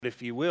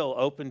If you will,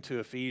 open to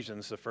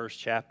Ephesians, the first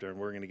chapter, and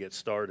we're going to get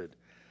started.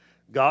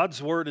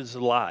 God's Word is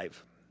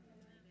alive.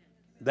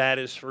 That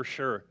is for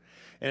sure.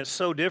 And it's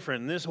so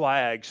different, and this is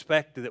why I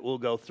expect that we'll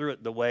go through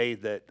it the way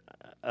that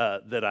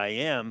I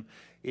am,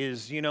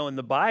 is, in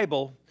the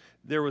Bible,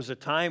 there was a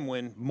time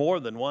when, more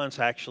than once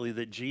actually,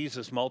 that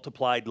Jesus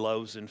multiplied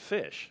loaves and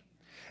fish.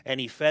 And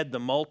he fed the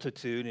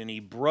multitude, and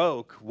he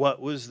broke what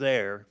was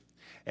there,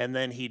 and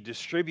then he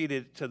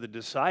distributed it to the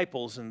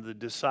disciples and the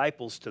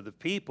disciples to the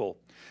people.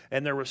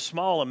 And there were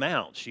small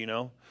amounts,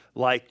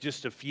 like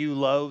just a few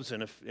loaves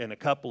and a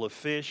couple of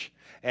fish.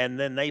 And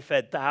then they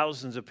fed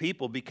thousands of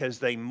people because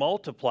they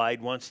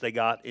multiplied once they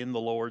got in the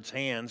Lord's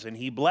hands and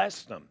he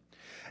blessed them.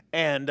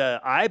 And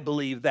I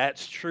believe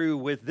that's true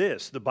with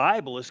this. The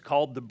Bible is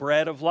called the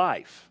bread of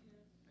life.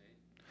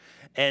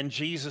 And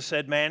Jesus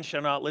said, man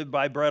shall not live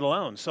by bread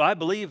alone. So I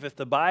believe if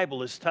the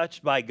Bible is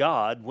touched by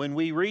God, when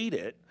we read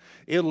it,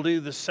 it'll do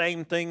the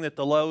same thing that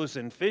the loaves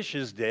and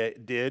fishes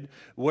did,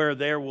 where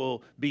there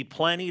will be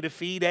plenty to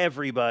feed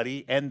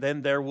everybody, and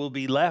then there will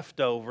be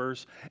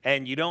leftovers,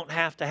 and you don't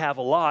have to have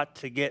a lot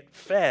to get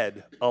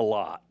fed a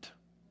lot.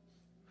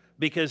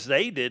 Because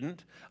they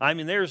didn't. I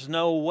mean, there's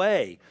no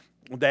way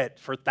that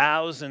for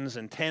thousands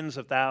and tens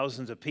of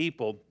thousands of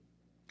people,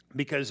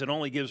 because it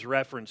only gives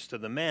reference to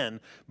the men,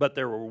 but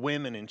there were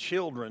women and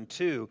children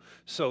too.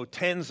 So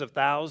tens of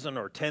thousands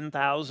or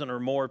 10,000 or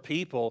more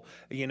people,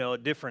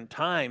 at different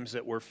times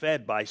that were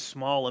fed by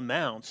small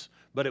amounts.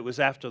 But it was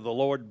after the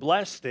Lord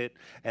blessed it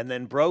and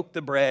then broke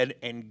the bread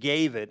and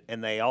gave it,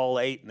 and they all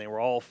ate and they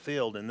were all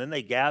filled. And then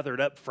they gathered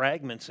up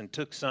fragments and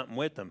took something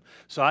with them.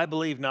 So I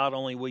believe not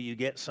only will you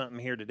get something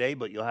here today,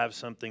 but you'll have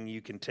something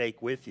you can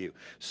take with you.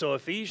 So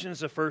Ephesians,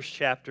 the first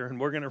chapter, and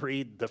we're going to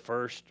read the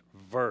first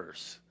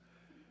verse.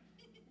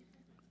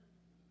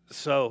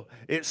 So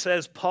it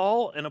says,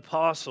 Paul, an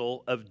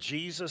apostle of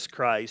Jesus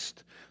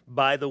Christ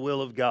by the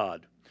will of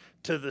God,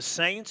 to the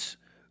saints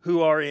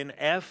who are in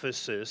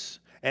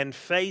Ephesus and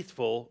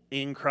faithful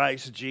in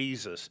Christ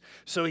Jesus.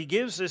 So he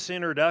gives this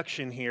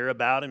introduction here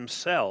about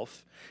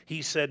himself.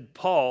 He said,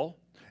 Paul,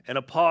 an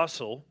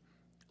apostle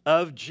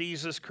of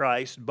Jesus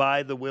Christ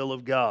by the will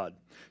of God,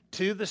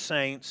 to the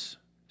saints.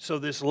 So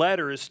this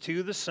letter is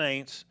to the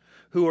saints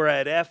who are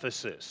at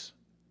Ephesus.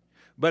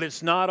 But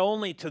it's not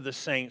only to the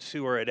saints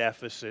who are at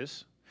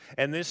Ephesus,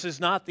 and this is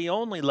not the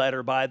only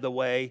letter, by the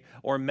way,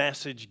 or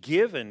message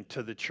given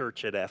to the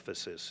church at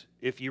Ephesus.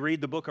 If you read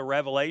the book of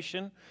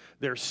Revelation,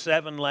 there's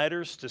 7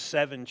 letters to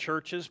 7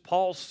 churches.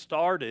 Paul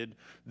started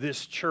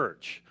this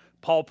church.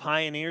 Paul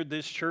pioneered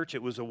this church.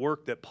 It was a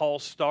work that Paul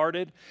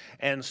started.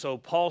 And so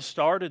Paul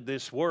started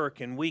this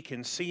work, and we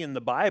can see in the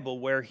Bible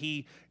where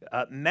he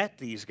met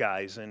these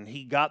guys and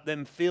he got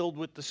them filled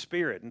with the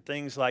Spirit and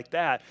things like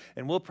that.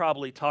 And we'll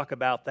probably talk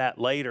about that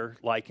later,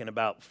 like in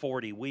about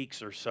 40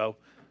 weeks or so,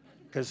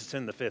 because it's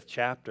in the 5th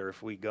chapter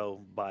if we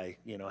go by,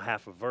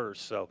 half a verse.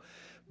 So,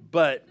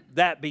 but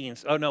that being,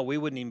 we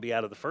wouldn't even be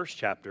out of the 1st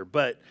chapter.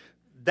 But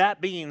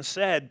that being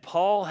said,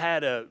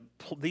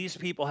 these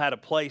people had a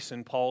place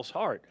in Paul's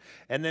heart.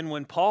 And then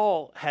when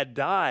Paul had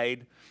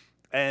died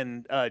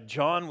and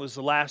John was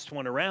the last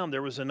one around,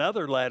 there was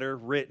another letter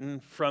written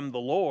from the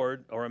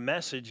Lord, or a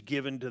message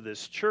given to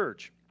this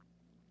church.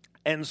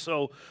 And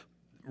so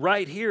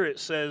right here it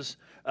says,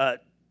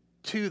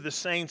 to the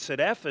saints at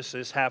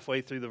Ephesus,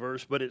 halfway through the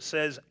verse, but it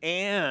says,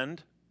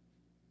 and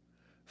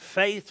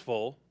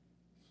faithful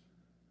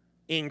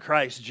in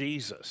Christ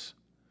Jesus.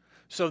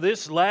 So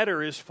this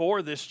letter is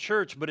for this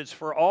church, but it's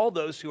for all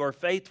those who are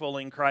faithful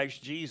in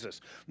Christ Jesus.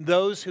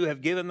 Those who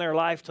have given their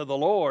life to the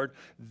Lord,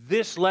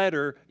 this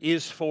letter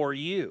is for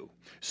you.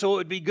 So it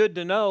would be good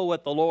to know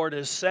what the Lord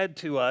has said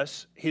to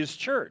us, His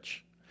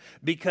church,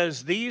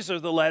 because these are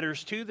the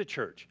letters to the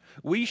church.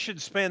 We should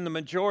spend the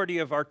majority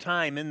of our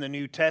time in the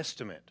New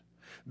Testament,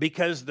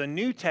 because the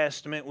New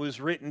Testament was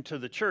written to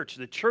the church.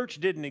 The church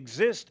didn't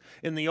exist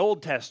in the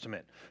Old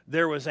Testament.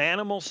 There was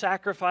animal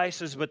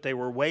sacrifices, but they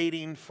were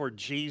waiting for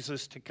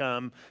Jesus to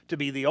come to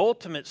be the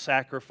ultimate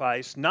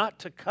sacrifice, not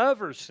to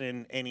cover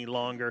sin any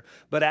longer,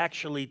 but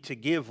actually to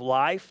give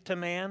life to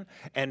man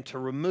and to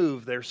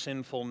remove their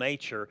sinful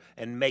nature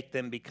and make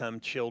them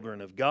become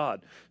children of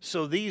God.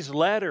 So these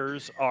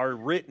letters are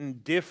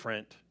written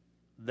different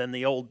than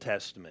the Old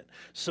Testament.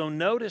 So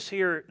notice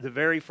here the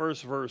very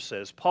first verse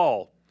says,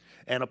 Paul,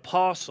 an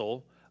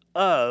apostle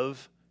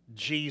of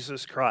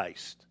Jesus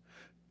Christ.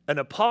 An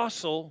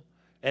apostle,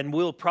 and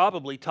we'll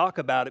probably talk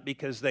about it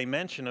because they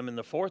mention them in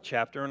the 4th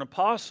chapter, an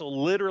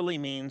apostle literally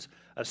means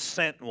a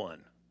sent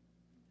one.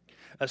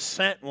 A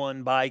sent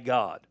one by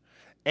God.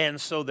 And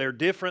so they're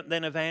different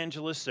than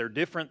evangelists, they're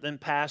different than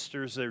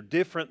pastors, they're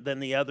different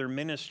than the other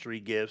ministry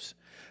gifts,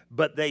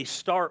 but they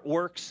start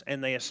works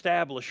and they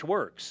establish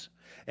works.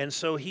 And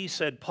so he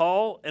said,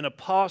 Paul, an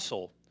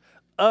apostle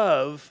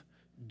of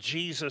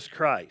Jesus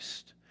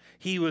Christ.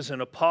 He was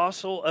an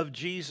apostle of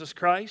Jesus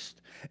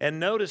Christ. And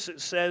notice it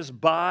says,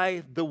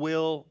 by the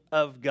will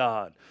of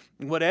God.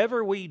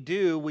 Whatever we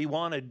do, we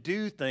want to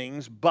do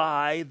things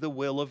by the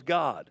will of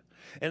God.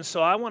 And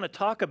so I want to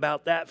talk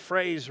about that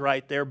phrase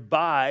right there,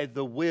 by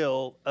the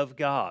will of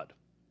God.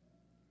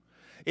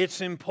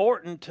 It's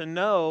important to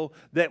know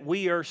that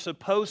we are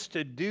supposed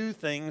to do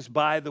things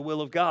by the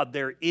will of God.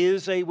 There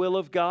is a will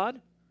of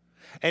God.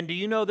 And do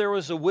you know there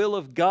was a will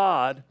of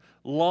God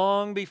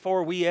long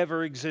before we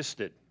ever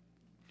existed?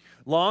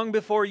 Long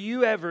before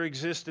you ever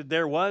existed,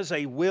 there was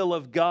a will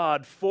of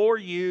God for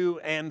you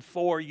and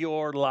for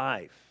your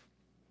life.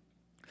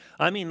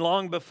 I mean,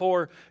 long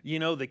before,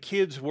 the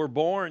kids were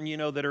born,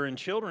 that are in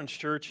children's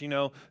church,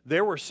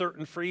 there were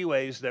certain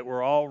freeways that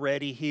were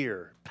already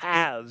here,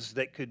 paths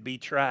that could be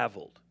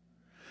traveled.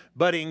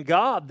 But in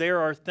God,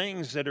 there are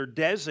things that are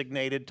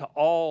designated to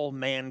all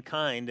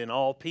mankind and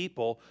all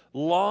people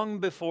long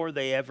before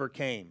they ever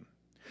came.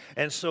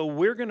 And so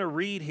we're going to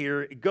read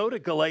here, go to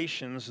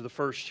Galatians, the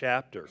first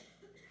chapter.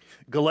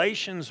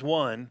 Galatians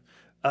 1,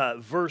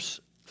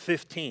 verse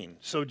 15.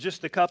 So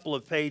just a couple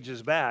of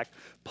pages back,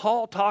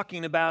 Paul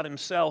talking about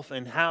himself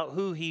and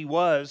who he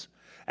was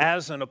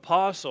as an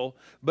apostle,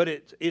 but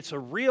it's a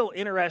real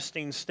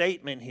interesting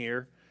statement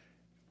here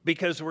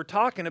because we're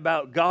talking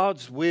about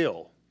God's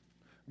will.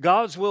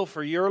 God's will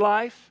for your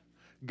life,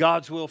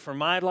 God's will for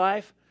my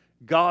life,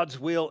 God's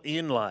will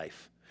in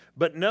life.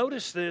 But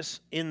notice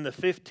this in the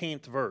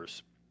 15th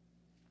verse.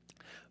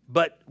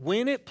 But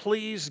when it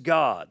pleased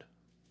God,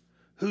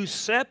 who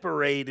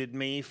separated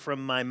me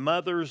from my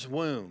mother's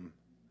womb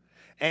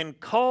and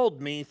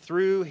called me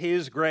through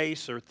His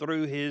grace or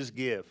through His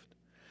gift.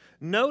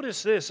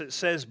 Notice this, it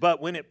says, but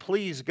when it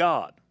pleased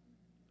God,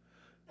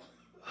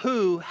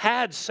 who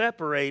had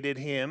separated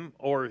him,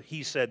 or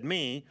he said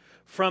me,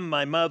 from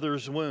my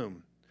mother's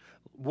womb.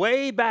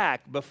 Way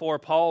back before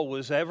Paul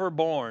was ever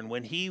born,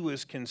 when he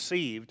was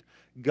conceived,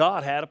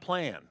 God had a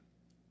plan.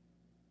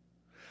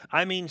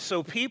 I mean,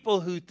 so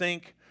people who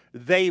think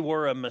they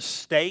were a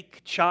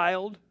mistake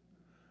child,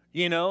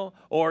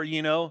 or,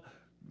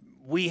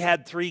 we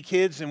had 3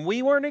 kids and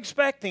we weren't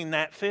expecting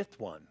that 5th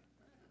one.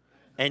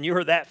 And you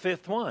were that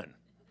 5th one.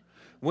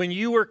 When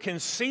you were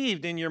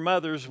conceived in your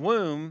mother's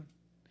womb,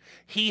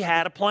 He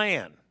had a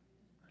plan.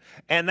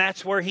 And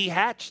that's where He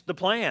hatched the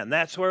plan.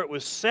 That's where it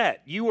was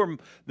set.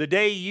 The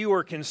day you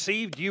were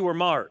conceived, you were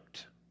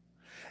marked.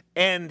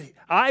 And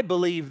I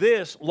believe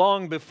this,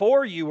 long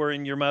before you were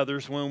in your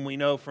mother's womb, we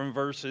know from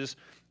verses,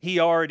 He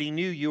already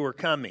knew you were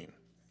coming.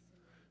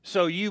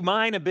 So you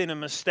might have been a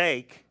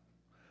mistake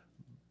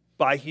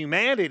by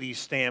humanity's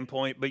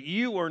standpoint, but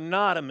you were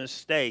not a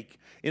mistake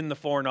in the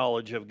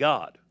foreknowledge of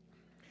God.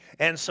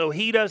 And so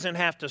He doesn't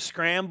have to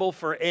scramble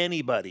for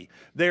anybody.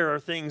 There are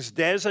things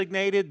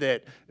designated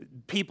that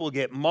people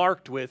get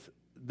marked with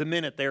the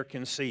minute they're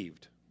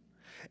conceived.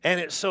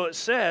 And so it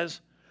says,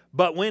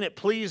 but when it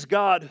pleased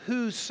God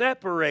who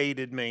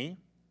separated me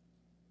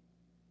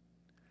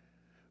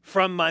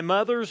from my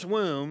mother's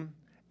womb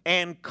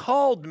and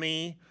called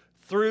me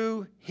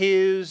through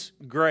His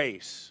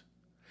grace.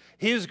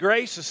 His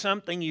grace is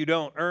something you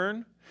don't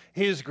earn.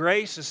 His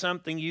grace is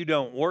something you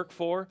don't work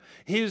for.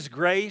 His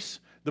grace,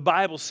 the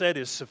Bible said,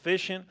 is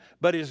sufficient,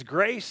 but His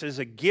grace is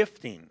a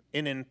gifting,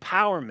 an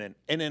empowerment,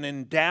 and an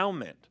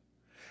endowment.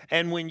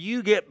 And when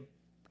you get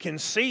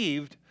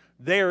conceived,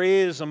 there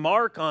is a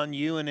mark on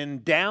you, an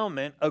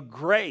endowment, a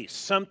grace,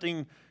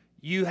 something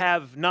you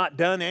have not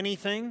done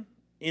anything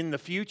in the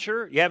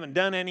future. You haven't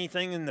done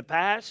anything in the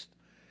past.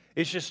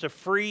 It's just a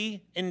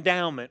free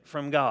endowment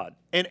from God.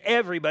 And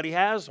everybody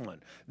has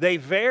one. They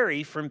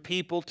vary from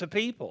people to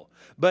people.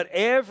 But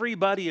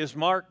everybody is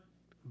marked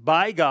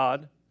by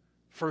God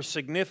for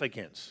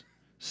significance.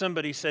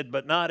 Somebody said,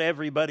 but not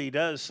everybody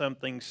does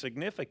something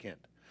significant.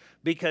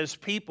 Because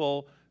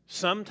people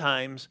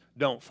sometimes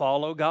don't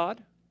follow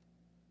God.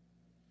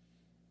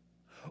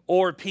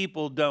 Or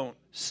people don't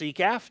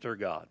seek after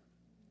God.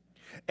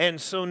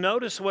 And so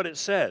notice what it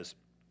says.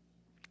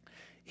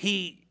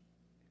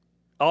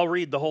 I'll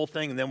read the whole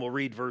thing and then we'll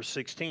read verse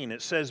 16.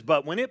 It says,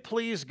 but when it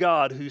pleased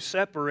God who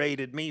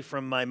separated me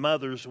from my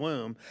mother's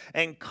womb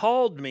and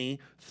called me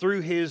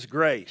through His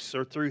grace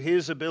or through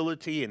His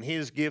ability and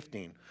His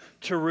gifting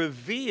to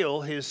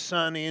reveal His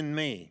Son in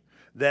me,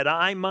 that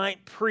I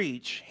might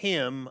preach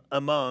Him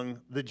among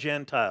the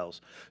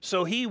Gentiles.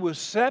 So He was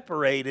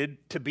separated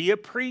to be a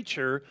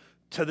preacher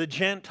to the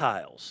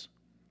Gentiles.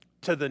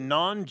 To the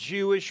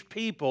non-Jewish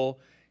people,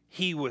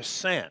 He was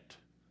sent.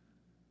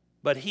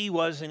 But He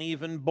wasn't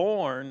even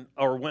born,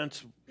 or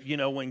once,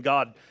 when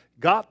God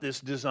got this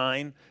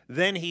design,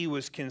 then He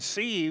was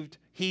conceived,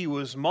 He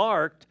was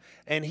marked,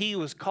 and He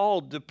was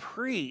called to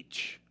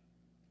preach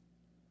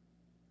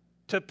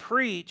to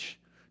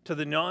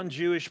the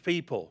non-Jewish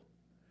people.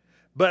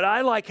 But I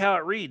like how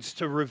it reads,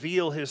 to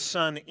reveal His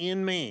Son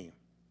in me.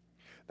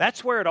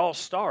 That's where it all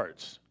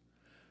starts.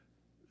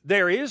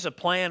 There is a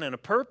plan and a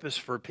purpose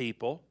for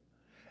people,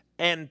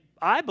 and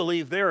I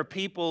believe there are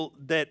people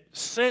that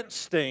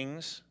sense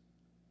things,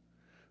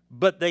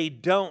 but they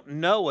don't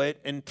know it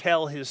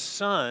until His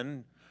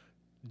Son,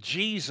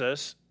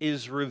 Jesus,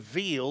 is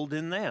revealed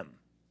in them.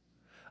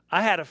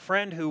 I had a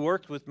friend who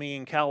worked with me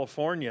in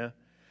California,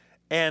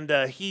 and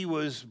he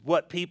was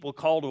what people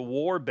called a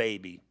war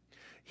baby.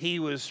 He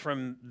was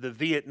from the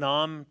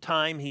Vietnam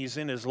time. He's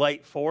in his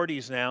late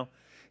 40s now.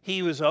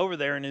 he was over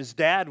there, and his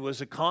dad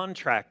was a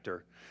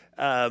contractor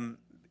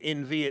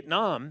in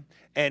Vietnam,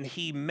 and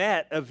he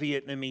met a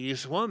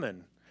Vietnamese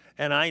woman.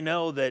 And I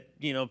know that,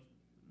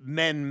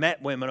 men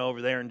met women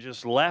over there and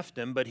just left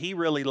him, but he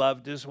really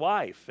loved his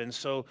wife. And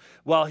so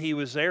while he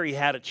was there, he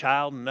had a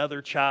child,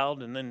 another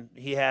child, and then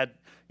he had,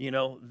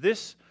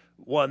 this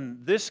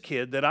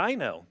kid that I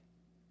know.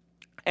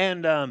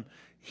 And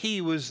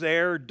he was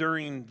there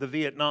during the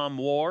Vietnam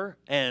War,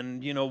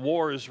 and,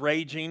 war is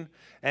raging.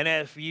 And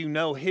if you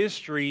know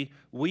history,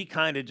 we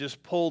kind of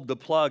just pulled the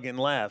plug and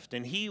left.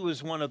 And he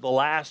was one of the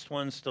last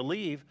ones to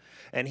leave,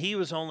 and he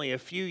was only a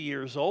few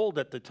years old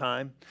at the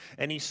time.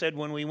 And he said,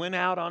 when we went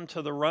out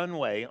onto the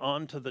runway,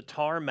 onto the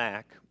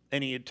tarmac,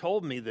 and he had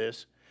told me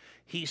this,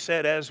 he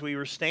said, as we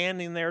were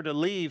standing there to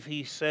leave,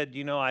 he said,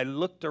 I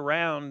looked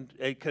around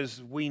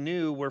because we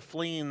knew we're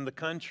fleeing the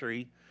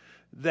country,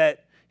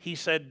 that he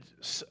said,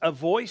 a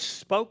voice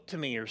spoke to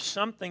me, or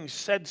something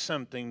said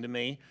something to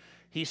me.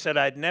 He said,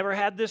 I'd never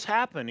had this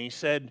happen. He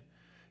said,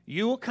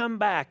 you will come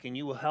back and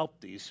you will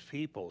help these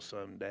people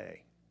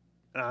someday.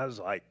 And I was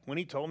like, when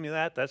he told me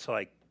that, that's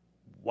like,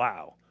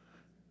 wow.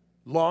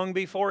 Long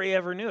before he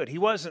ever knew it. He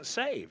wasn't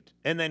saved.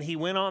 And then he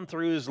went on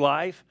through his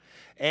life,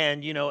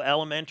 and,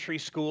 elementary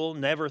school,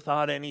 never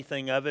thought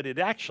anything of it. It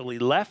actually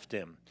left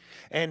him.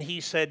 And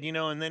he said,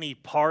 and then he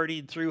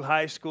partied through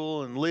high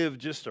school and lived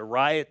just a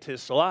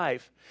riotous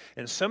life.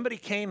 And somebody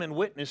came and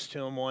witnessed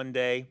to him one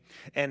day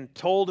and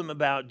told him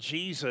about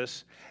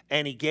Jesus,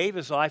 and he gave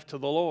his life to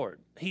the Lord.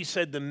 He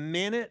said, the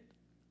minute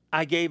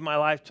I gave my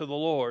life to the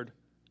Lord,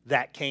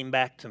 that came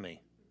back to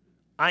me.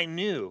 I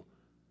knew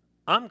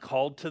I'm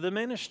called to the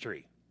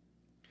ministry.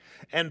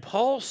 And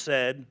Paul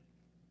said,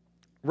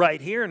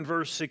 right here in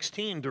verse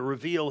 16, to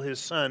reveal his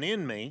Son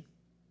in me,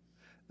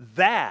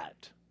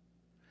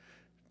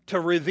 to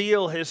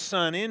reveal his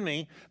Son in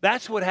me,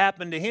 that's what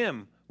happened to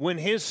him. When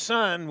his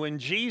Son, when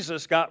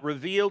Jesus got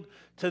revealed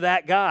to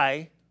that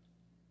guy,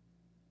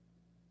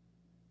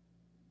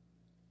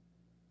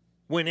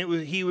 when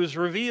he was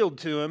revealed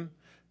to him,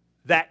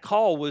 that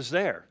call was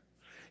there.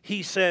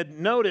 He said,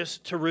 notice,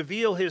 to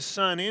reveal his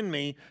Son in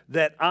me,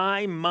 that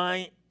I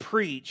might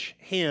preach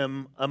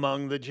him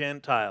among the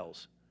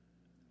Gentiles.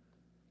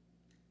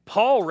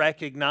 Paul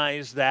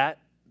recognized that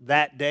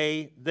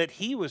day that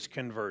he was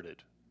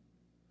converted.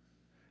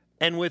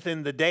 And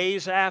within the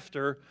days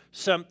after,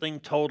 something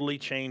totally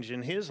changed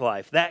in his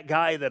life. That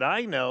guy that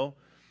I know,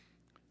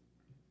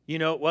 he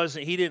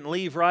didn't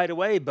leave right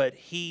away, but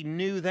he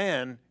knew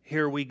then,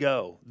 here we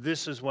go.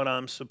 This is what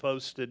I'm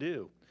supposed to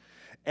do.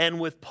 And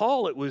with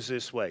Paul, it was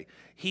this way.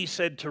 He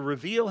said, to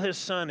reveal his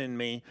Son in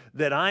me,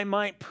 that I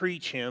might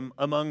preach him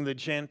among the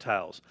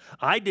Gentiles.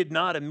 I did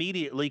not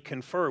immediately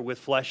confer with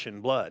flesh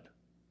and blood.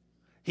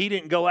 He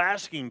didn't go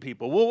asking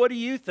people, well, what do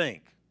you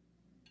think?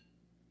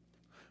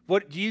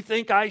 What do you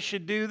think I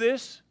should do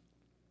this?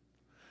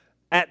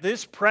 At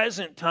this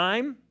present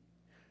time,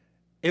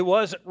 it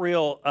wasn't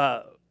real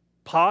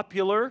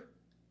popular,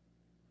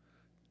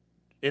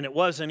 and it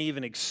wasn't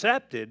even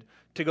accepted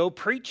to go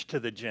preach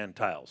to the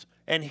Gentiles.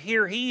 And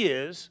here he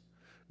is.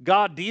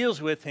 God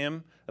deals with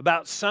him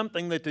about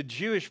something that the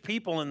Jewish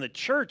people in the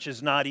church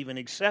is not even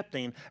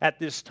accepting at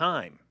this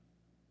time.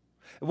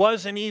 It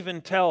wasn't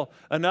even till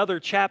another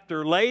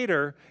chapter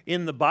later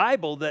in the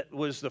Bible that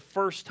was the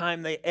first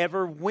time they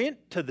ever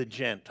went to the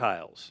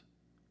Gentiles.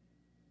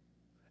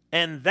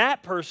 And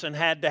that person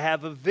had to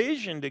have a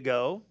vision to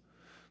go,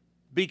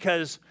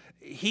 because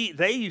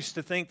they used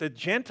to think that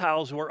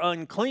Gentiles were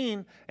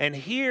unclean, and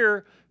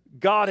here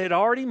God had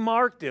already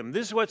marked him.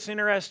 This is what's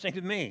interesting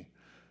to me.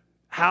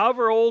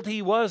 However old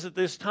he was at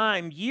this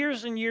time,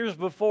 years and years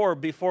before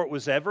it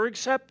was ever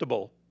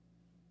acceptable,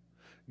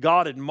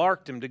 God had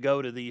marked him to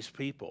go to these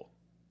people.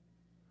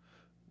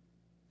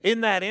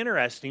 Isn't that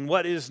interesting?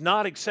 What is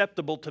not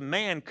acceptable to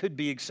man could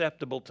be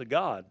acceptable to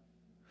God,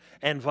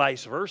 and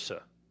vice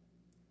versa.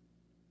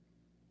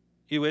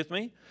 You with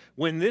me?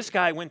 When this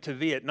guy went to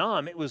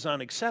Vietnam, it was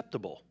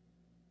unacceptable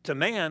to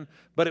man,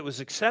 but it was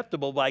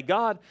acceptable by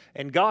God,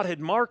 and God had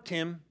marked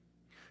him,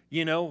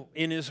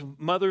 in his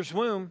mother's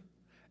womb,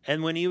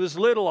 and when he was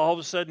little, all of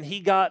a sudden he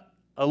got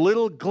a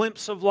little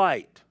glimpse of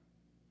light.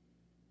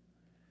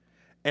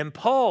 And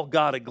Paul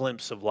got a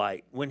glimpse of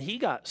light when he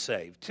got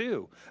saved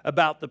too,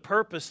 about the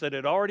purpose that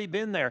had already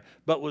been there.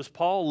 But was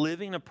Paul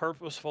living a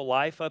purposeful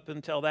life up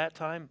until that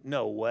time?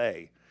 No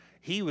way.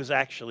 He was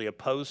actually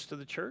opposed to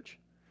the church.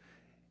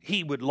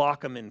 He would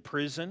lock them in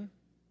prison,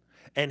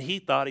 and he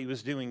thought he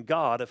was doing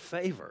God a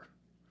favor.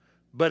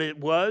 But it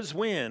was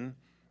when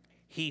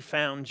he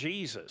found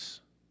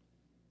Jesus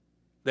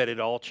that it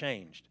all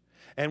changed.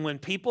 And when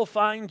people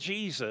find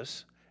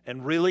Jesus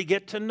and really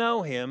get to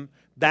know him,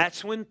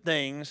 that's when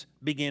things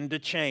begin to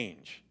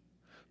change.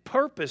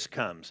 Purpose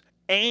comes.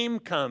 Aim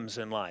comes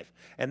in life.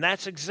 And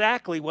that's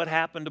exactly what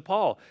happened to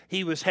Paul.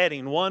 He was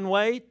heading one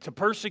way to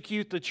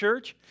persecute the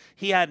church.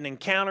 He had an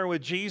encounter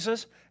with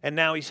Jesus, and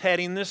now he's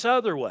heading this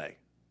other way.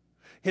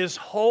 His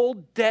whole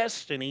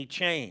destiny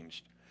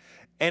changed.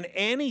 And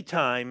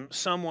anytime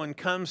someone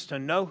comes to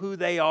know who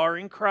they are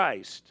in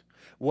Christ,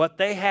 what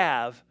they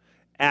have,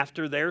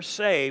 after they're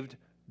saved,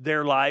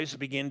 their lives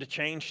begin to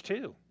change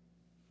too.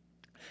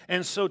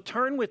 And so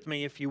turn with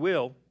me, if you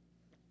will,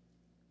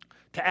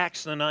 to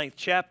Acts the 9th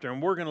chapter,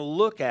 and we're going to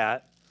look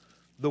at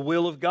the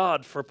will of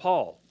God for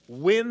Paul.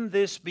 When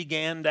this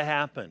began to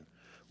happen,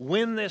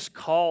 when this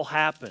call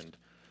happened,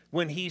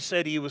 when he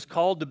said he was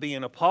called to be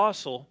an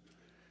apostle,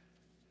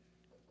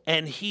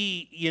 and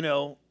he,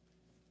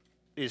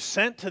 is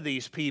sent to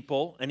these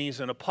people, and he's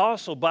an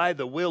apostle by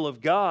the will of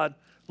God,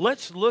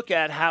 let's look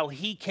at how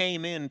he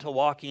came into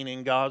walking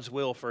in God's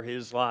will for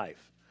his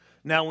life.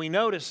 Now we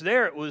notice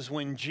there it was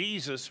when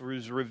Jesus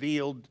was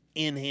revealed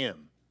in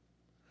him.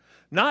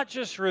 Not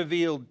just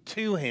revealed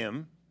to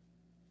him,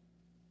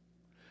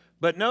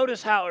 but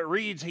notice how it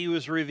reads, he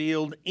was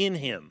revealed in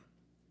him.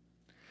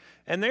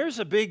 And there's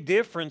a big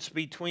difference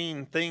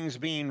between things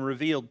being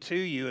revealed to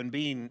you and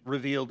being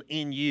revealed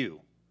in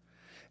you.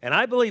 And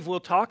I believe we'll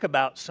talk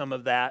about some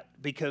of that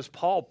because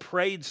Paul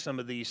prayed some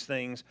of these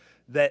things,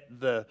 that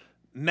the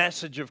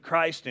message of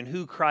Christ and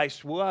who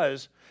Christ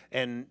was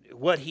and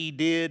what he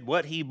did,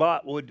 what he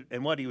bought,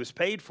 and what he was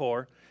paid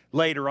for.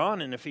 Later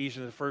on in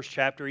Ephesians, the first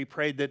chapter, he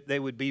prayed that they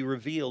would be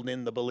revealed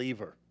in the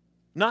believer.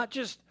 Not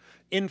just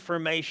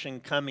information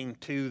coming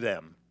to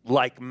them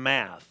like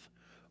math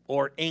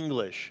or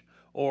English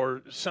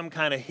or some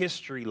kind of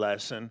history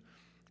lesson.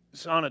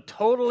 It's on a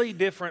totally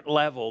different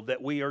level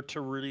that we are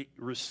to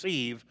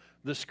receive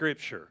the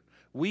Scripture.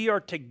 We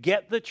are to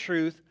get the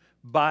truth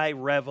by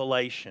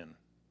revelation.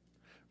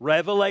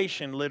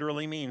 Revelation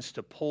literally means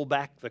to pull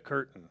back the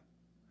curtain.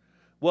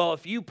 Well,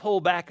 if you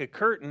pull back a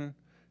curtain,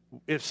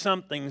 if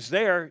something's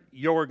there,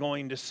 you're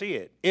going to see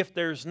it. If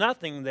there's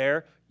nothing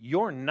there,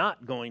 you're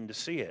not going to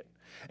see it.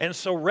 And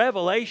so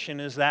revelation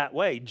is that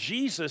way.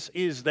 Jesus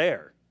is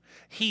there.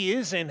 He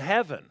is in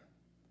heaven.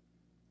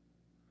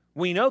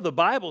 We know the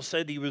Bible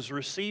said he was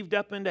received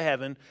up into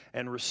heaven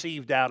and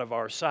received out of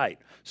our sight.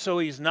 So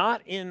he's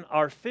not in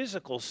our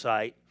physical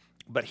sight,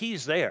 but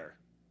he's there.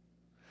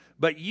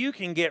 But you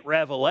can get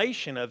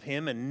revelation of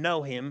him and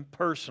know him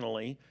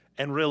personally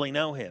and really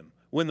know him.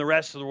 When the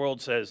rest of the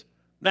world says,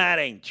 that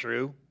ain't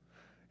true,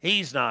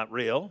 he's not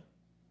real.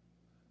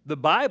 The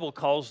Bible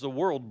calls the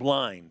world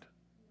blind.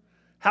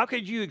 How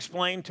could you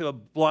explain to a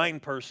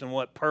blind person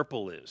what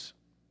purple is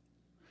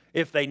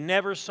if they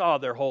never saw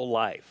their whole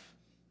life?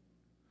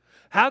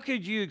 How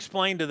could you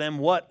explain to them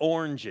what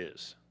orange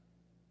is?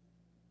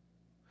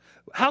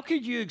 How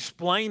could you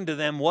explain to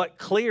them what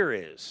clear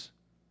is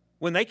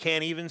when they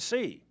can't even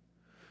see?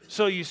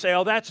 So you say,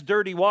 oh, that's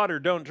dirty water,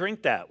 don't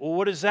drink that. Well,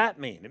 what does that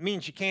mean? It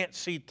means you can't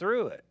see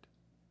through it.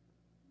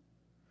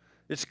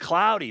 It's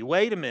cloudy,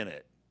 wait a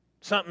minute.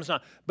 Something's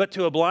not. But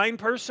to a blind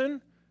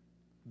person,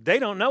 they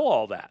don't know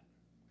all that.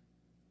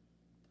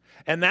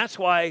 And that's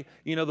why,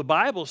 the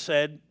Bible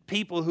said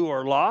people who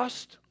are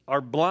lost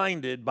are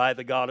blinded by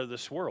the god of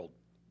this world.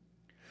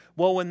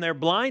 Well, when they're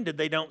blinded,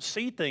 they don't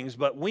see things,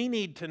 but we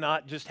need to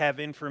not just have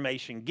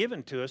information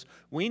given to us.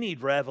 We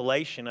need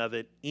revelation of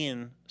it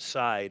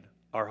inside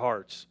our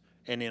hearts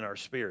and in our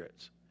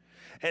spirits.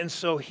 And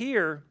so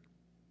here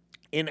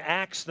in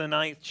Acts the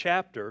 9th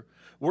chapter,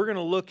 we're going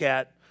to look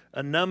at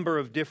a number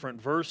of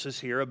different verses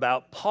here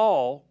about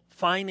Paul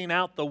finding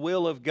out the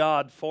will of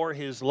God for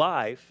his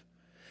life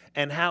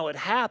and how it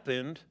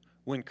happened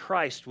when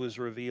Christ was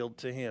revealed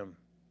to him.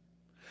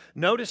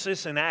 Notice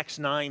this in Acts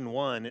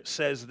 9:1. It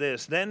says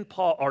this, then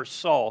Paul, or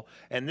Saul,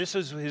 and this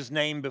is his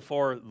name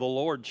before the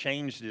Lord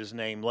changed his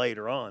name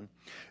later on.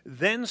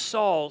 Then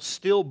Saul,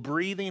 still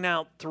breathing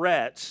out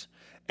threats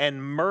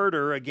and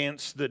murder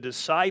against the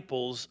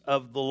disciples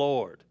of the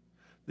Lord.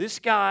 This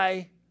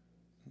guy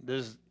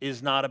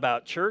is not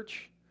about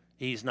church.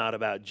 He's not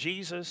about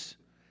Jesus.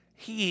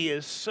 He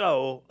is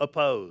so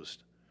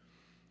opposed.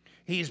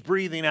 He's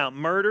breathing out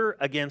murder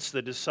against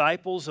the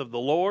disciples of the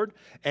Lord,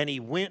 and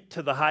he went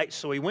to the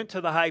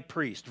high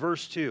priest,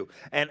 verse 2,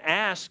 and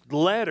asked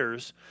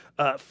letters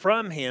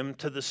from him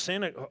to the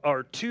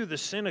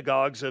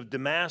synagogues of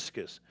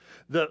Damascus,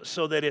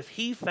 so that if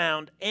he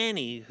found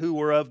any who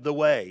were of the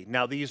way.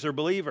 Now these are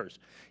believers.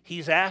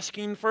 He's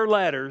asking for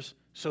letters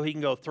so he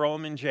can go throw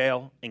them in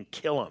jail and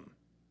kill them.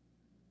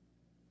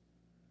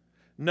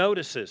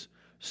 Notice this,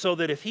 so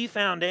that if he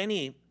found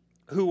any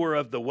who were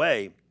of the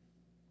way,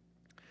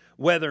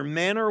 whether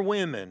men or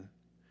women,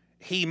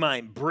 he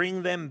might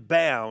bring them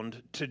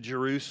bound to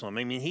Jerusalem.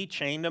 I mean, he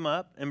chained them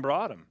up and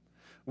brought them.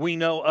 We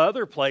know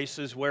other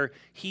places where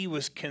he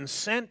was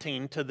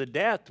consenting to the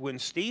death when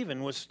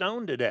Stephen was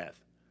stoned to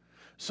death.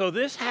 So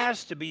this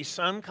has to be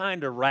some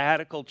kind of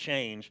radical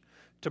change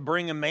to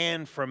bring a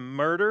man from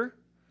murder,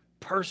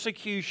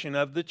 persecution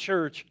of the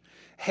church,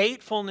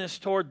 hatefulness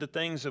toward the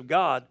things of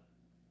God,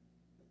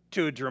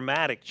 to a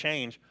dramatic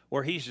change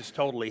where he's just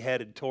totally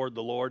headed toward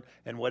the Lord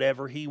and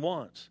whatever he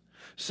wants.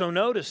 So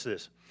notice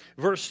this.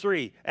 Verse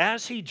 3,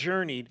 as he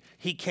journeyed,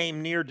 he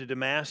came near to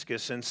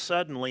Damascus, and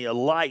suddenly a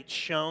light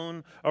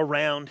shone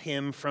around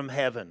him from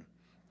heaven.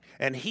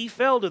 And he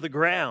fell to the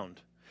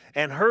ground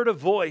and heard a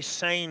voice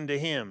saying to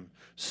him,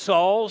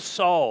 Saul,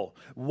 Saul,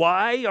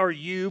 why are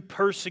you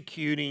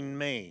persecuting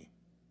me?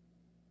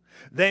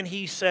 Then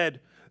he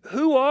said,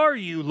 "Who are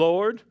you,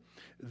 Lord?"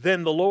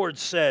 Then the Lord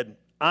said,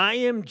 "I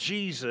am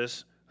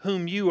Jesus,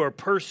 whom you are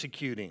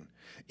persecuting.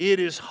 It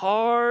is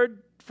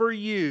hard for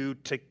you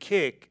to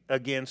kick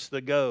against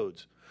the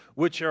goads,"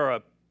 which are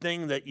a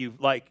thing that you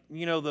like,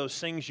 those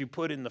things you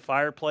put in the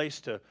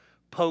fireplace to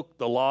poke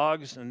the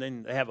logs, and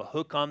then they have a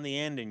hook on the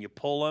end and you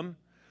pull them.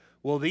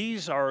 Well,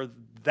 these are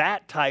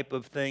that type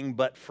of thing,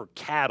 but for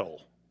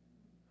cattle.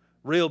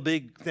 Real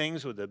big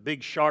things with a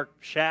big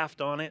sharp shaft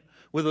on it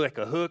with like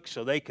a hook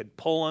so they could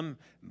pull them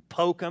and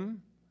poke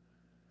them.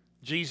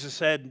 Jesus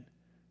said,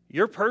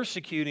 "You're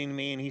persecuting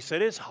me." And he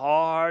said, "It's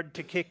hard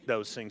to kick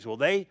those things." Well,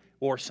 they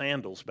wore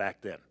sandals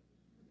back then.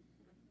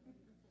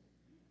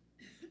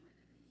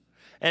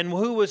 And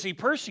who was he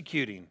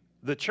persecuting?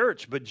 The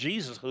church. But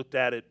Jesus looked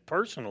at it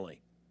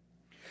personally.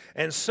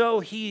 And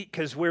so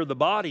because we're the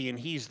body and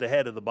he's the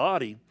head of the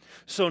body.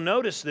 So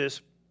notice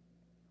this,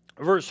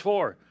 verse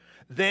 4.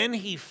 Then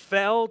he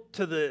fell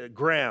to the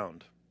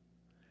ground,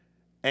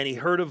 and he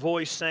heard a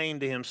voice saying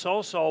to him,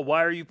 "Saul, Saul,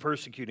 why are you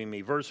persecuting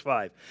me?" Verse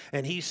 5.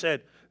 And he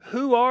said,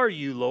 "Who are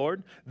you,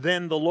 Lord?"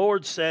 Then the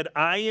Lord said,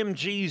 "I am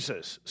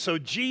Jesus." So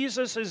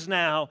Jesus is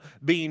now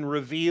being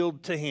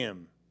revealed to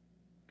him.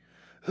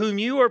 "Whom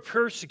you are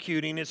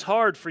persecuting, it's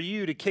hard for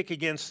you to kick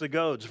against the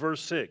goads."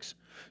 Verse 6.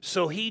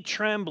 So he,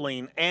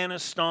 trembling and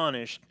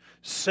astonished,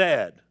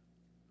 said,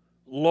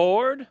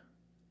 "Lord,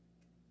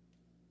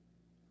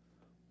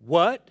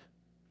 what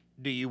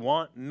do you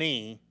want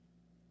me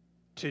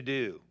to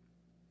do?"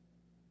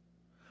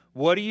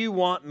 What do you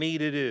want me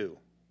to do?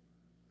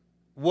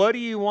 What do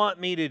you want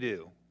me to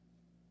do?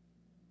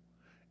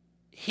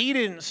 He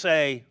didn't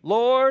say,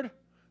 "Lord,"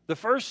 the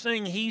first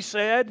thing he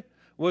said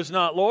was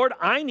not, "Lord,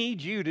 I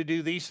need you to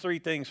do these 3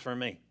 things for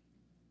me."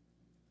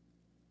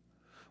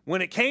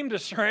 When it came to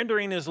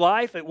surrendering his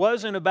life, it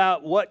wasn't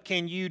about what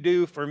can you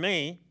do for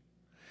me.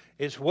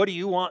 It's what do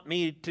you want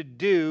me to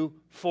do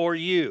for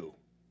you?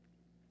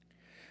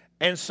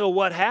 And so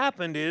what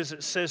happened is,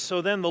 it says,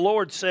 so then the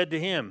Lord said to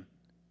him,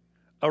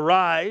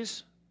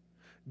 "Arise,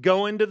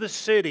 go into the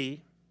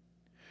city,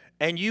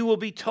 and you will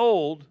be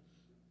told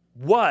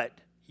what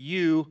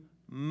you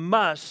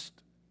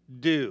must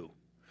do."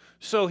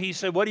 So he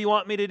said, "What do you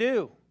want me to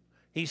do?"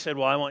 He said,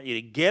 "Well, I want you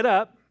to get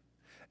up,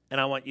 and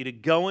I want you to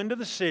go into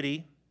the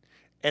city,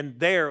 and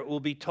there it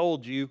will be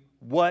told you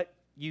what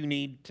you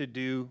need to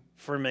do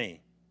for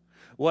me."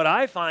 What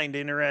I find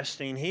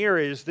interesting here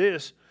is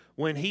this.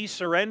 When he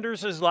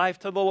surrenders his life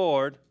to the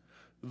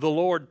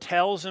Lord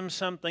tells him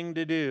something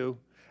to do,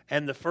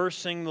 and the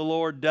first thing the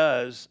Lord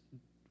does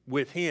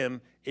with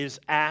him is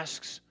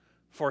asks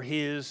for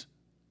his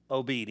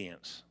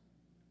obedience.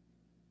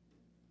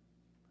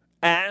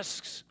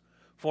 Asks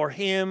for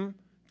him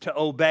to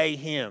obey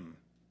him.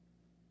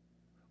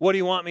 What do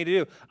you want me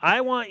to do?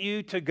 "I want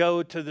you to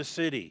go to the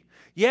city."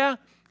 Yeah,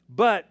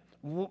 but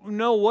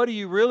no, what do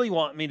you really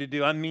want me to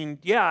do? I mean,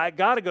 yeah, I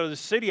got to go to the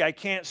city. I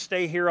can't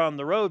stay here on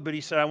the road. But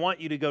he said, "I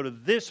want you to go to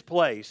this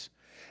place."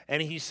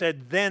 And he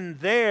said, "Then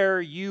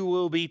there you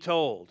will be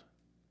told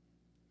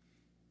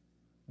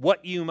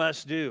what you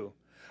must do."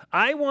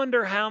 I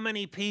wonder how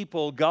many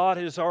people God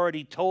has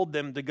already told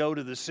them to go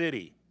to the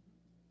city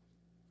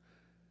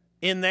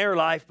in their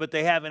life, but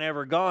they haven't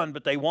ever gone,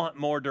 but they want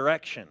more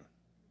direction.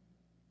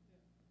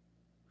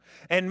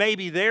 And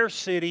maybe their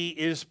city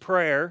is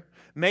prayer.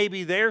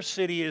 Maybe their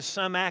city is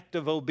some act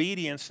of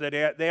obedience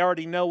that they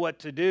already know what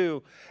to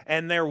do,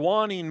 and they're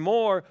wanting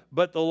more,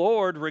 but the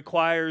Lord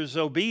requires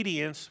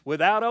obedience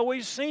without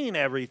always seeing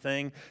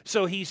everything.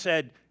 So he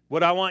said,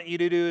 "What I want you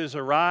to do is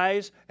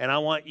arise, and I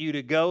want you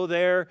to go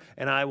there,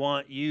 and I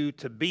want you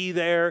to be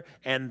there,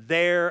 and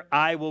there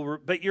I will..."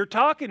 But you're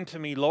talking to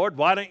me, Lord.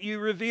 Why don't you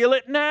reveal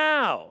it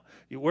now?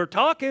 We're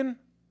talking.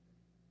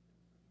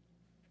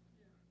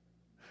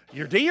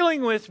 You're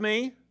dealing with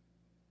me.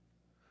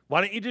 Why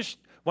don't you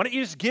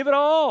just give it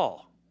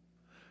all?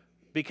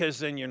 Because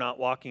then you're not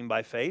walking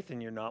by faith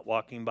and you're not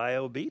walking by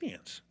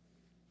obedience.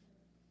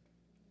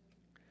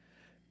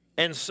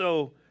 And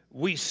so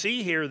we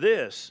see here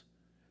this.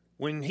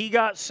 When he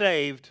got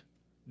saved,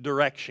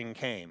 direction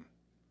came.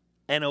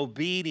 And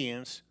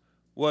obedience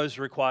was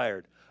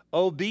required.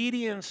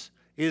 Obedience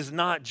is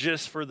not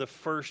just for the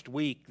first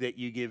week that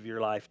you give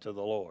your life to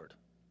the Lord.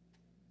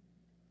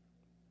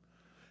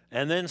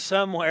 And then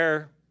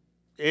somewhere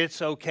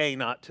it's okay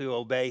not to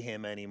obey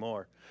him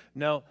anymore.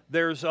 No,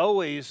 there's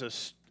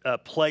always a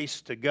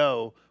place to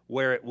go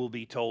where it will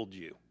be told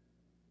you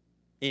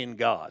in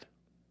God.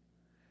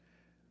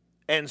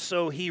 And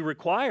so he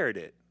required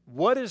it.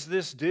 What does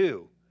this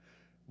do?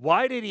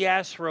 Why did he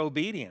ask for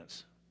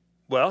obedience?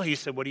 Well, he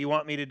said, "What do you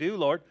want me to do,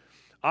 Lord?"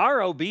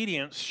 Our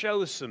obedience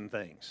shows some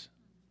things.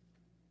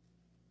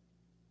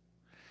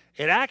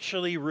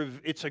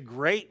 It's a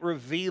great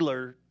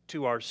revealer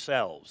to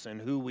ourselves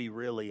and who we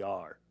really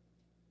are.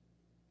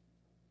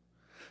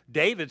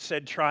 David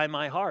said, "Try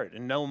my heart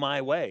and know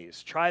my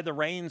ways. Try the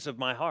reins of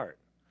my heart.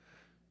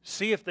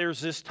 See if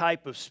there's this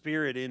type of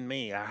spirit in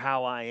me or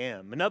how I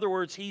am." In other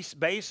words, he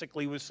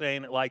basically was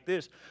saying it like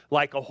this.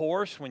 Like a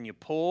horse, when you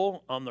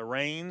pull on the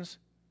reins,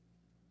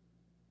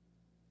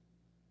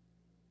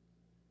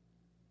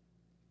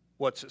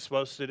 what's it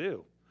supposed to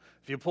do?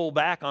 If you pull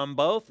back on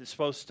both, it's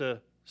supposed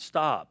to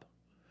stop.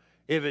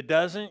 If it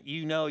doesn't,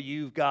 you know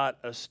you've got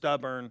a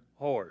stubborn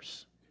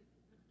horse.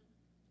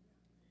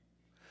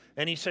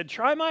 And he said,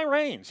 try my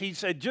reins. He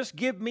said, just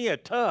give me a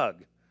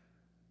tug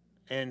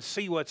and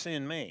see what's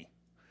in me.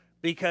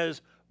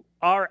 Because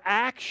our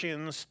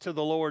actions to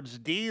the Lord's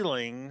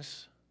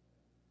dealings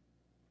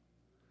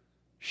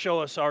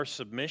show us our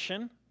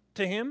submission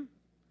to Him.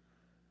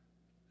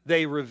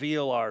 They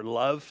reveal our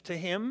love to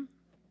Him.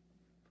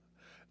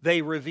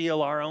 They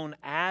reveal our own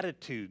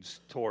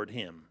attitudes toward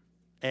Him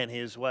and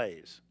His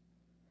ways.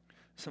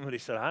 Somebody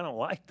said, I don't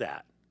like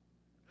that.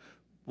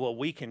 Well,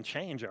 we can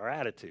change our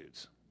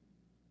attitudes.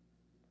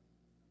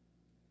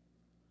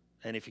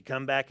 And if you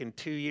come back in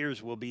 2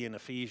 years, we'll be in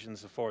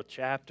Ephesians, the 4th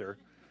chapter.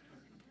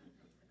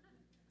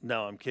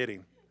 No, I'm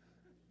kidding.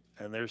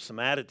 And there's some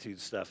attitude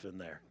stuff in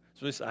there.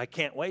 So I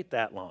can't wait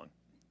that long.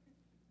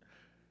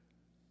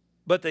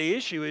 But the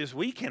issue is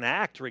we can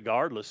act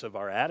regardless of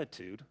our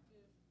attitude.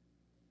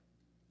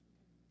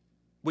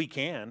 We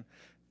can.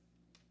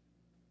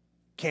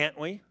 Can't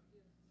we?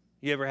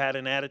 You ever had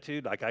an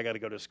attitude like, I got to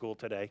go to school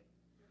today?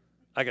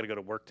 I got to go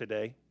to work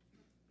today?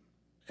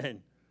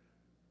 And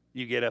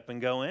you get up and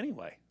go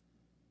anyway.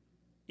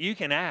 You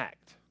can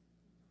act.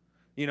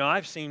 You know,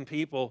 I've seen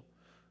people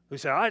who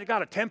say, I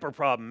got a temper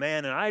problem,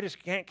 man, and I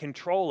just can't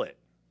control it.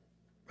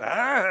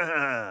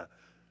 Ah!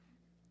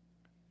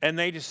 And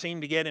they just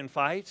seem to get in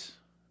fights.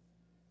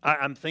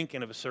 I'm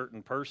thinking of a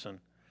certain person.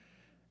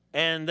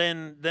 And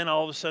then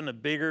all of a sudden a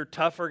bigger,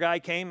 tougher guy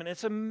came, and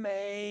it's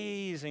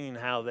amazing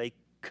how they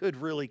could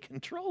really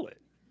control it.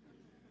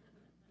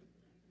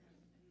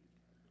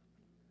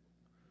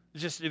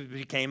 It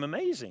became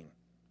amazing.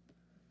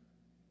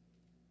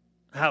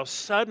 How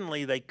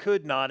suddenly they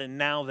could not and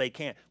now they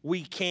can.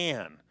 We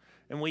can.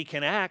 And we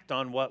can act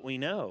on what we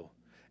know.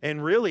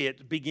 And really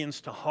it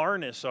begins to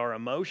harness our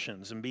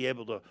emotions and be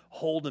able to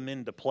hold them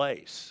into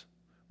place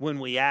when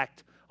we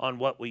act on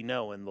what we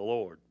know in the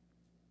Lord.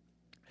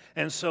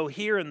 And so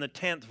here in the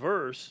 10th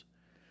verse,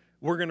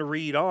 we're going to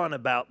read on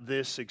about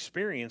this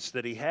experience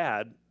that he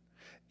had.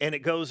 And it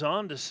goes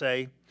on to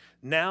say,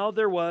 now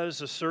there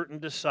was a certain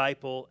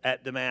disciple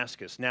at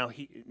Damascus. Now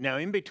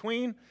in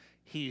between,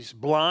 he's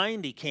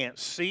blind, he can't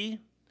see,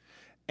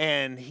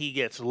 and he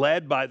gets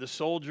led by the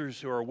soldiers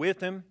who are with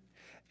him,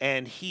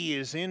 and he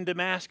is in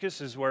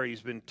Damascus, is where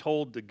he's been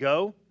told to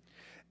go.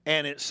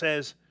 And it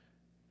says,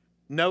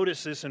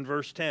 notice this in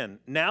verse 10,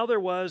 now there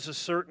was a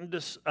certain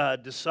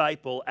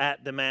disciple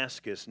at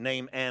Damascus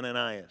named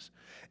Ananias,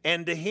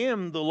 and to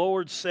him the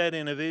Lord said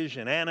in a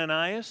vision,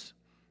 Ananias,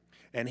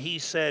 and he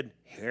said,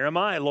 here am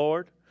I,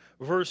 Lord.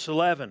 Verse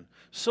 11,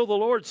 so the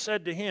Lord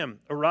said to him,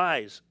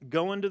 arise,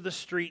 go into the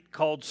street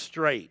called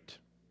Straight.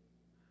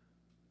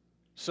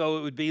 So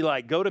it would be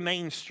like, go to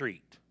Main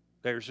Street.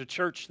 There's a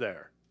church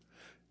there.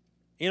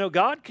 You know,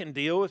 God can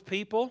deal with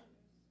people.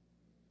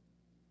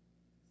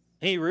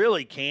 He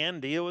really can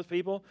deal with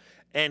people.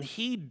 And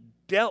he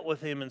dealt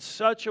with him in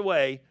such a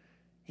way,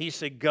 he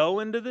said,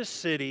 go into the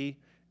city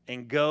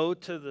and go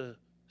to the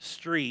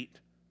street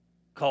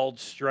called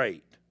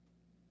Straight.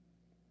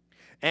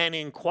 And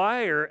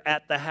inquire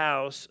at the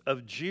house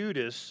of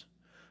Judas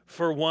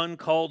for one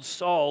called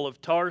Saul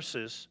of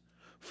Tarsus,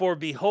 for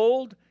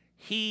behold,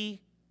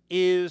 he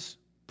is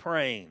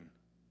praying.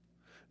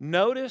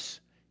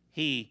 Notice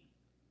he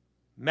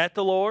met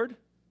the Lord,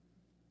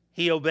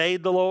 he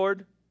obeyed the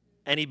Lord,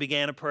 and he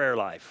began a prayer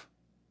life.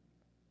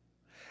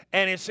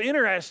 And it's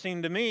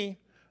interesting to me,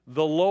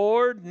 the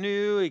Lord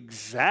knew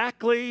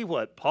exactly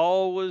what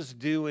Paul was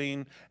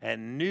doing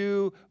and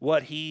knew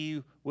what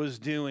he was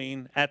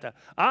doing at the...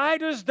 I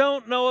just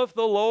don't know if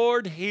the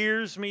Lord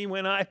hears me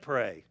when I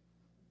pray.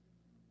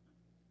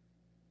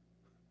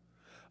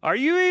 Are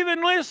you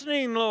even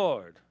listening,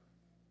 Lord?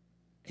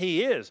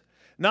 He is.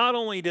 Not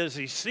only does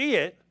he see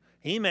it,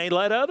 he may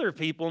let other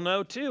people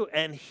know too.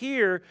 And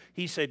here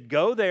he said,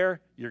 go there,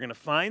 you're going to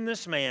find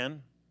this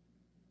man,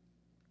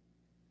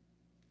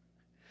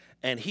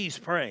 and he's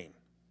praying.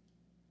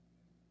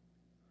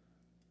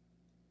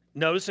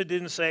 Notice it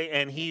didn't say,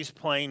 and he's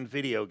playing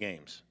video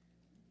games.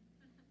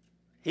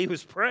 He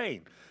was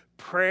praying.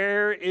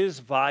 Prayer is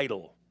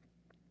vital.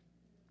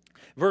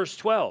 Verse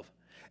 12,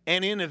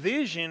 and in a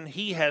vision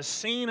he has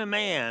seen a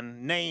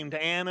man named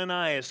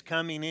Ananias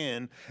coming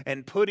in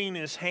and putting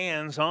his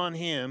hands on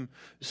him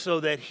so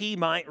that he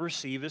might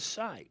receive his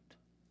sight.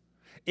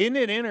 Isn't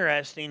it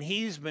interesting?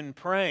 He's been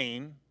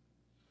praying,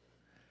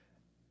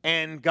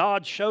 and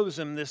God shows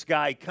him this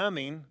guy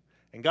coming,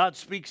 and God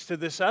speaks to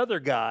this other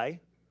guy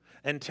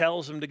and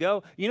tells him to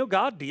go. You know,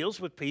 God deals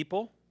with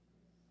people.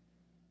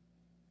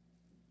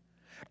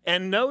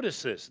 And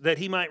notice this, that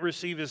he might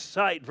receive his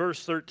sight.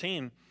 Verse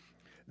 13,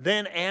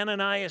 then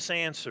Ananias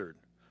answered,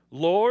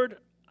 Lord,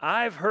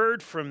 I've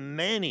heard from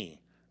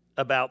many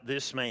about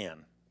this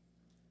man.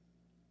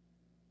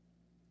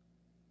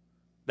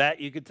 That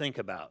you could think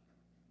about.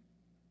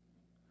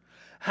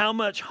 How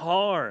much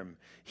harm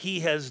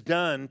he has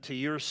done to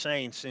your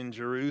saints in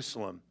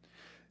Jerusalem.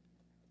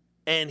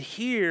 And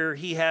here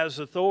he has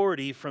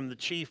authority from the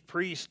chief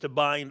priest to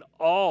bind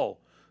all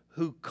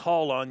who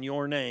call on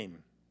your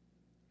name.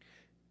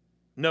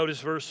 Notice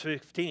verse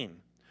 15.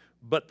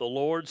 But the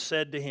Lord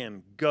said to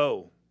him,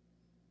 Go,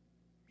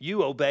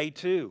 you obey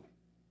too.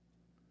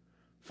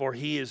 For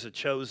he is a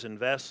chosen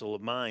vessel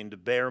of mine to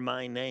bear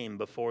my name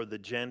before the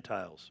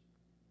Gentiles,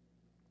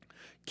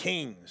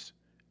 kings,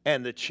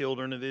 and the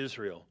children of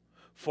Israel.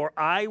 For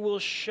I will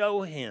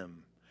show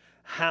him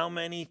how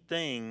many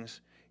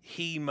things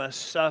he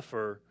must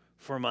suffer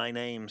for my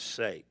name's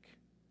sake.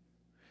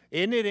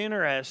 Isn't it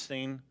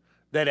interesting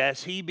that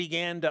as he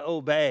began to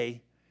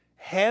obey,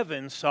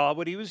 heaven saw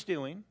what he was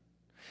doing.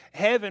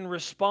 Heaven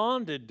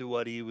responded to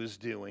what he was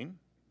doing.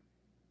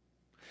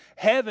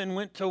 Heaven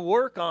went to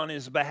work on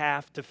his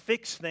behalf to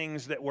fix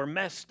things that were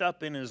messed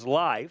up in his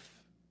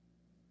life.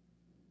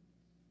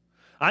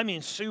 I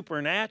mean,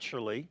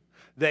 supernaturally,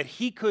 that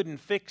he couldn't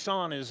fix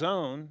on his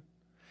own.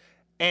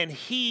 And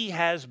he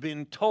has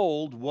been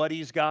told what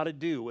he's got to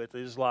do with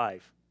his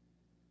life.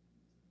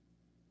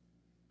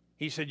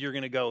 He said, he's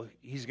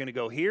going to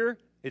go here.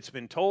 It's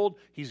been told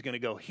he's going to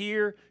go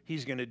here.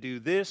 He's going to do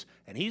this.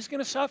 And he's going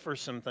to suffer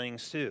some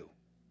things too.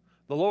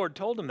 The Lord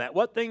told him that.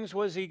 What things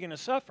was he going to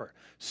suffer?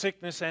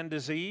 Sickness and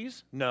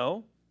disease?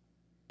 No.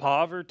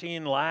 Poverty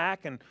and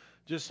lack and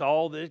just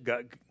all this,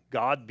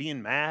 God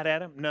being mad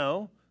at him?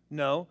 No.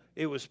 No.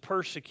 It was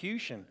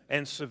persecution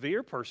and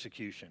severe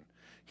persecution.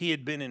 He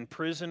had been in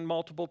prison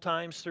multiple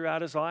times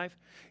throughout his life.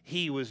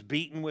 He was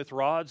beaten with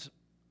rods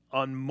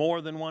on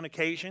more than one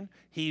occasion.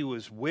 He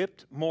was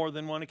whipped more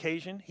than one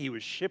occasion. He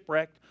was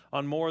shipwrecked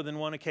on more than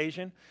one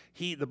occasion.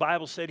 The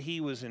Bible said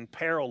he was in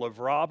peril of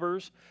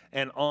robbers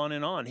and on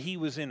and on. He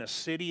was in a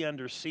city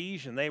under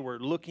siege and they were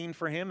looking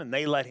for him and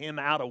they let him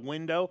out a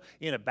window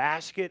in a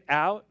basket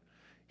out.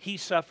 He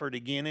suffered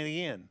again and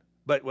again.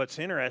 But what's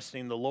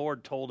interesting, the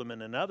Lord told him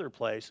in another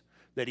place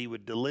that he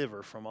would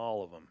deliver from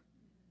all of them.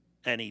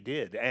 And he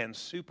did, and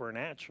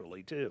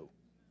supernaturally too.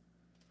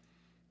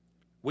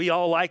 We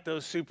all like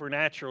those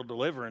supernatural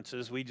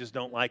deliverances. We just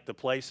don't like the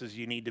places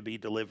you need to be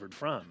delivered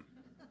from.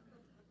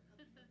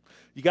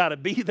 You got to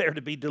be there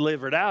to be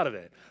delivered out of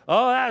it.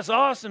 Oh, that's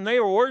awesome. They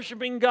were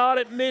worshiping God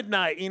at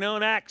midnight, in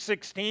Acts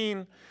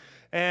 16.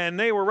 And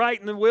they were right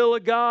in the will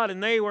of God,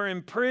 and they were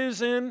in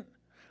prison,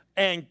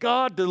 and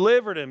God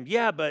delivered him.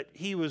 Yeah, but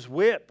he was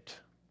whipped,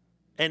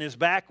 and his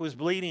back was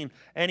bleeding,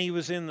 and he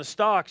was in the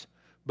stocks.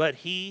 But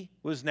he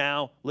was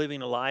now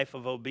living a life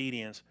of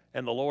obedience.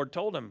 And the Lord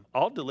told him,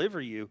 I'll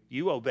deliver you.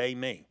 You obey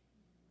me.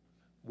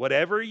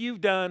 Whatever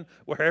you've done,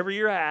 wherever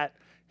you're at,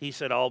 he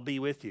said, I'll be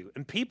with you.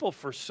 And people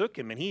forsook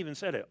him. And he even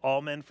said it,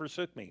 all men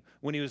forsook me.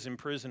 When he was in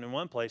prison in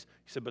one place,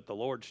 he said, but the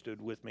Lord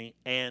stood with me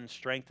and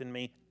strengthened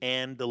me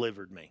and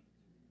delivered me.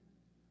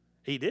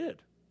 He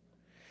did.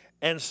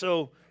 And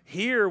so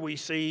here we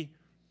see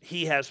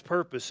he has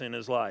purpose in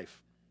his life.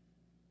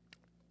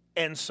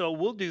 And so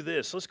we'll do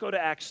this. Let's go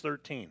to Acts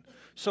 13.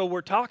 So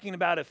we're talking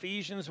about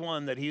Ephesians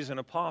 1, that he's an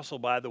apostle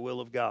by the will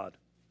of God.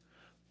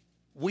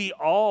 We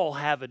all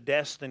have a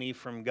destiny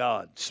from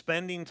God.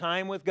 Spending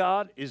time with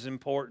God is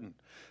important.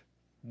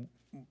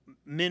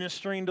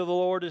 Ministering to the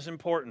Lord is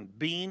important.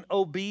 Being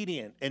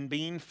obedient and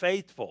being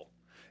faithful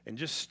and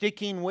just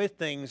sticking with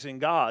things in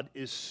God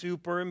is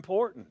super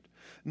important.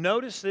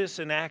 Notice this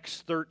in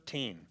Acts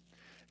 13.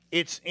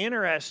 It's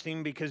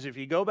interesting because if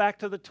you go back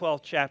to the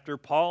 12th chapter,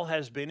 Paul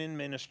has been in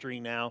ministry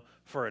now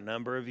for a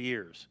number of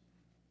years.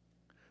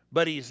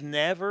 But he's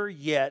never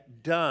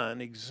yet done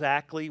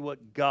exactly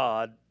what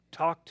God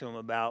talked to him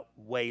about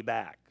way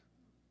back.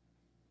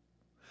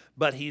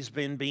 But he's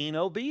been being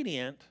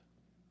obedient.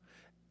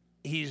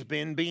 He's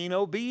been being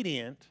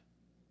obedient,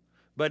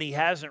 but he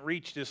hasn't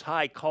reached his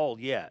high call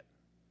yet.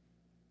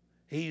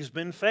 He's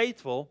been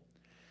faithful,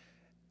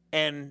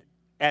 and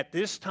at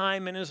this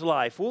time in his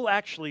life, we'll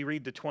actually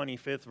read the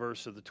 25th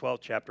verse of the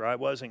 12th chapter. I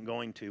wasn't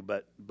going to,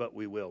 but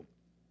we will.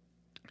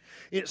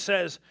 It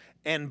says,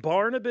 and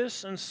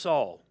Barnabas and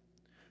Saul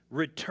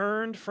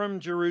returned from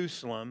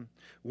Jerusalem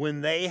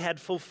when they had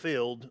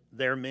fulfilled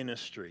their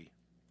ministry.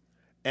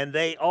 And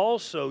they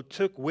also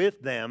took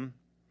with them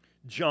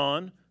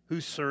John,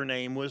 whose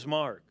surname was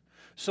Mark.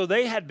 So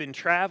they had been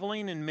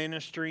traveling and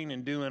ministering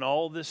and doing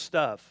all this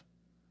stuff.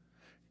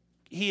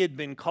 He had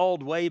been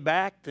called way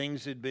back.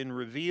 Things had been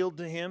revealed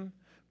to him.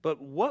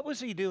 But what was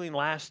he doing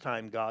last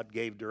time God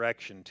gave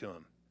direction to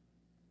him?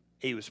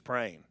 He was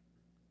praying.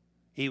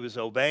 He was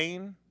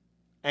obeying,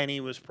 and he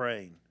was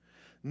praying.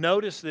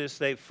 Notice this.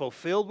 They've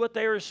fulfilled what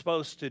they were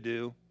supposed to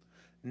do.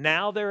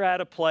 Now they're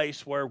at a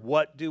place where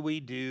what do we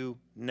do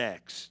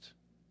next?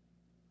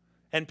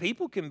 And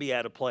people can be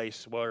at a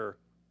place where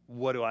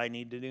what do I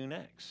need to do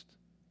next?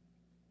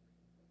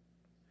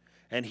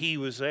 And he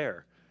was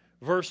there.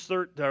 Verse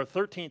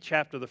 13th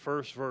chapter, the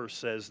first verse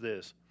says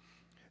this.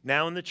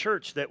 Now in the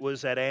church that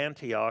was at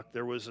Antioch,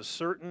 there were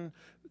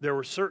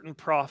certain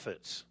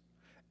prophets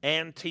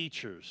and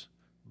teachers.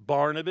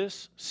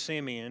 Barnabas,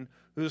 Simeon,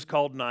 who was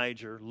called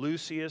Niger,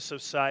 Lucius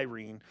of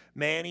Cyrene,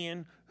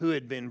 Manaen, who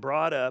had been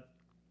brought up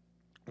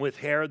with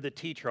Herod the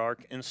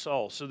Tetrarch, and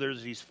Saul. So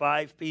there's these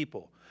 5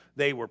 people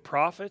They were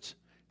prophets.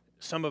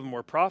 Some of them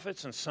were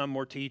prophets and some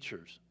were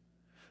teachers.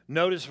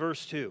 Notice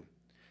verse 2.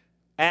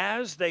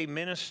 As they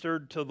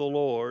ministered to the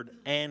Lord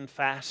and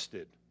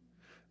fasted.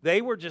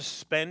 They were just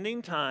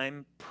spending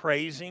time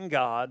praising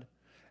God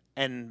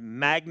and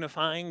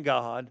magnifying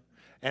God.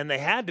 And they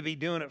had to be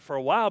doing it for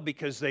a while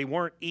because they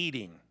weren't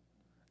eating,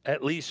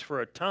 at least for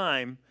a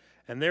time.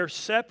 And they're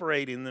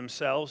separating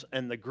themselves,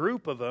 and the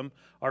group of them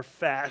are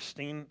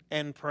fasting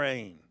and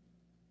praying.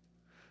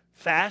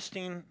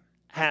 Fasting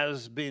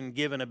has been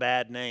given a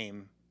bad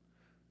name.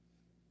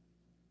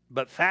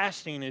 But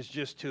fasting is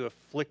just to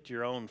afflict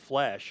your own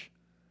flesh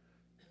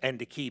and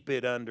to keep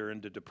it under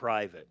and to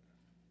deprive it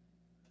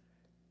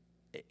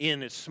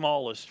in its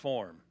smallest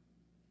form.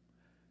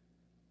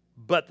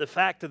 But the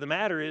fact of the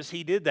matter is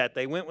he did that.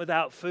 They went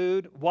without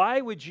food.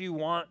 Why would you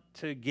want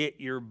to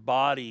get your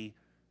body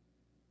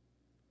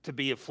to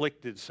be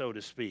afflicted, so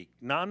to speak?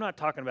 Now, I'm not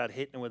talking about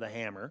hitting it with a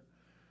hammer.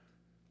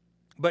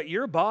 But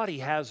your body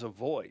has a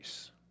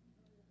voice.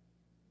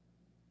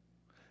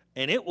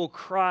 And it will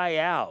cry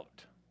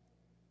out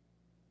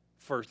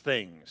for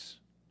things.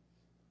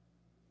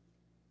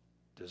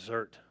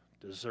 Dessert,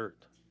 dessert.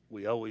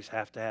 We always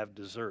have to have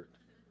dessert.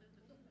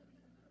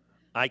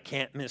 I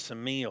can't miss a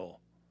meal.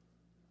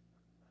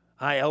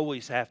 I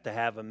always have to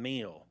have a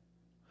meal.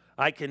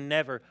 I can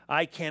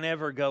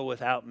never go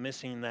without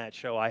missing that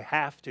show. I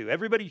have to.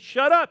 Everybody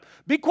shut up.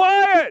 Be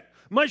quiet.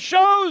 My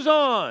show's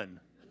on.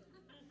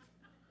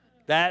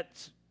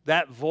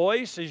 That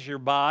voice is your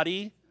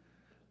body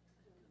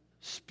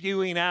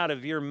spewing out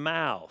of your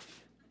mouth.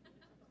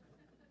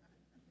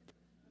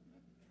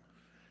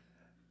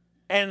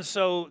 And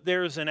so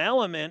there's an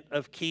element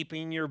of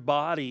keeping your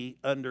body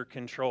under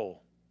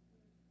control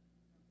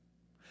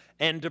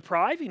and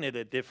depriving it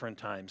at different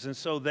times. And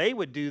so they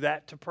would do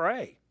that to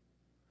pray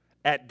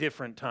at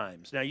different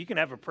times. Now, you can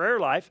have a prayer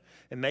life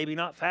and maybe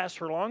not fast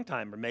for a long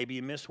time, or maybe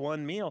you miss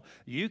one meal.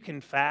 You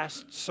can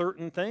fast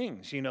certain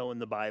things, in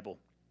the Bible.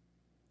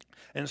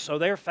 And so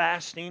they're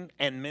fasting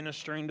and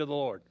ministering to the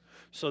Lord.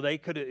 So they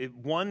could,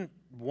 one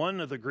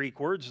of the Greek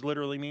words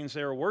literally means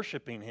they were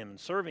worshiping Him and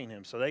serving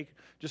Him. So they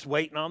just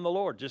waiting on the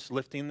Lord, just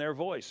lifting their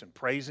voice and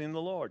praising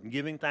the Lord and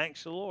giving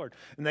thanks to the Lord.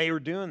 And they were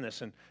doing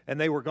this, and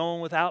they were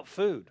going without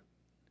food.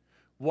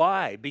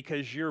 Why?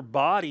 Because your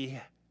body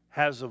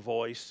has a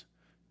voice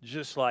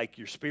just like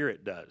your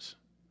spirit does.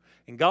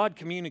 And God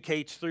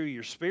communicates through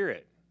your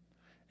spirit.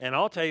 And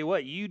I'll tell you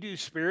what, you do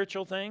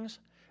spiritual things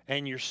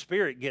and your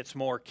spirit gets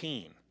more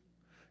keen.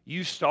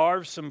 You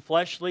starve some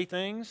fleshly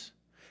things,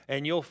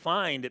 and you'll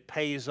find it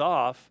pays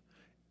off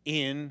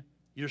in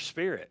your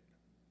spirit.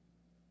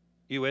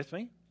 You with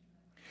me?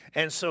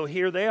 And so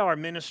here they are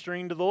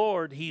ministering to the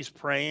Lord. He's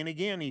praying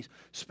again. He's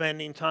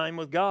spending time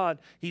with God.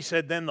 He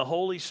said, then the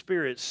Holy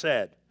Spirit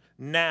said,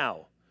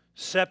 now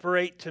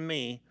separate to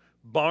me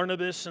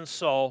Barnabas and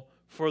Saul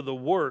for the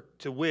work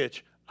to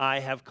which I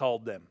have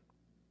called them.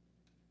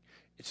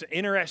 It's an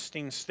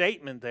interesting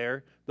statement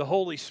there. The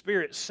Holy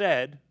Spirit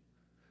said,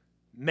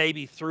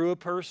 maybe through a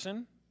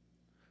person,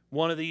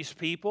 one of these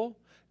people,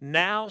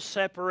 now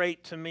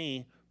separate to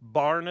me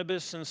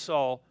Barnabas and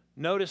Saul.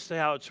 Notice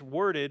how it's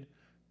worded,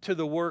 to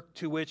the work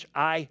to which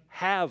I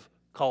have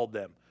called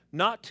them.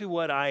 Not to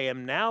what I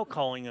am now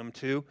calling them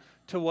to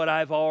what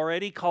I've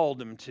already called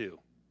them to.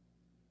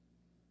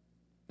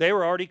 They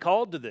were already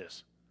called to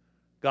this.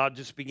 God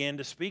just began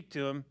to speak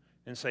to them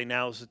and say,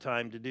 now's the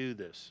time to do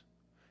this.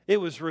 It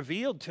was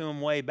revealed to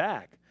him way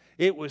back.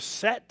 It was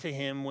set to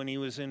him when he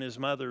was in his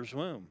mother's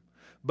womb.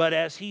 But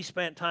as he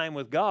spent time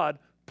with God,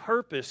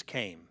 purpose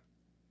came.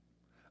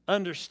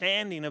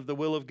 Understanding of the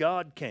will of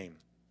God came.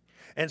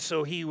 And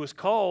so he was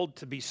called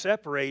to be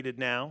separated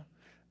now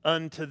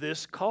unto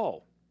this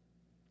call.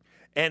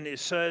 And it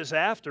says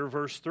after,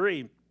 verse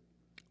 3,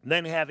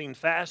 then having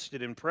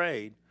fasted and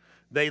prayed,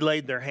 they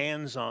laid their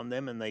hands on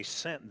them and they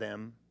sent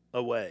them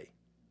away.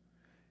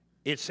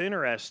 It's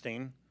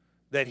interesting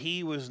that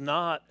he was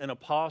not an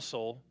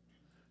apostle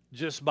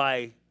just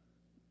by,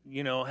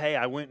 hey,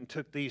 I went and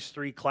took these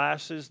 3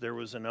 classes. There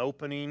was an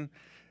opening.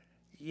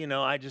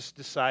 I just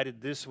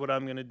decided this is what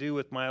I'm going to do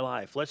with my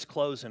life. Let's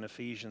close in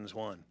Ephesians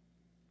 1.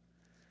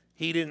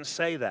 He didn't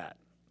say that.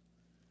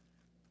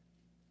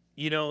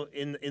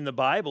 In the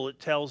Bible, it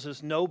tells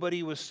us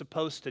nobody was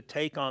supposed to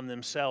take on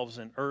themselves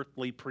an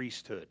earthly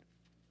priesthood.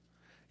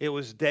 It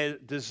was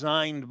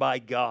designed by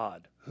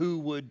God who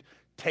would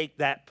take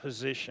that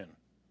position.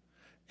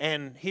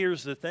 And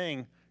here's the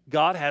thing,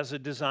 God has a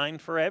design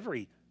for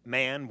every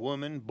man,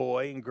 woman,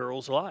 boy, and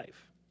girl's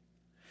life.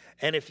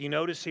 And if you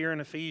notice here in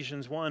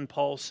Ephesians 1,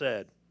 Paul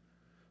said,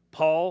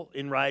 Paul,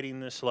 in writing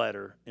this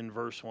letter in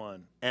verse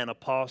 1, an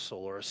apostle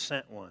or a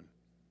sent one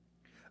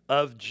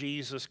of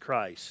Jesus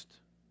Christ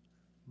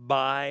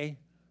by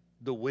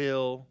the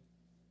will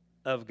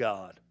of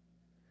God.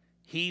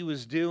 He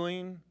was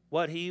doing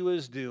what he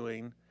was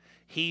doing.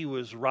 He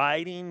was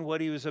writing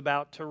what he was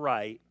about to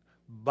write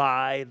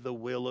by the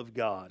will of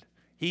God.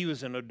 He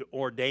was an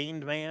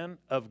ordained man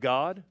of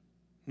God,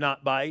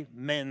 not by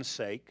men's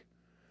sake,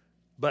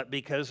 But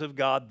because of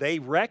God, they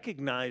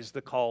recognized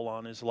the call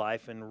on his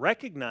life and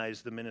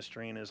recognized the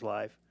ministry in his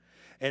life.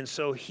 And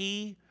so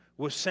he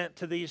was sent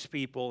to these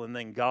people, and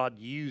then God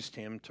used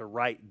him to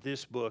write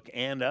this book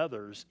and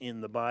others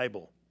in the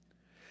Bible.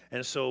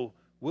 And so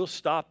we'll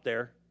stop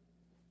there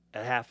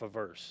at half a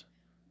verse.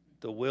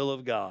 The will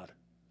of God.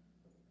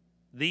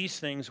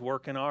 These things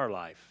work in our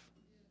life.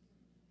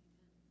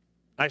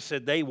 I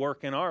said they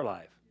work in our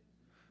life.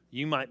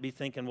 You might be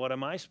thinking, what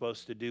am I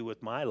supposed to do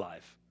with my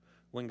life?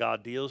 When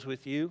God deals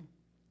with you,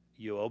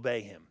 you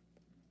obey him.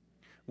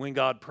 When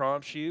God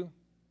prompts you,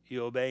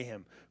 you obey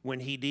him. When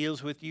he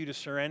deals with you to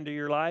surrender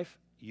your life,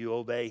 you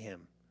obey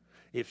him.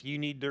 If you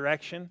need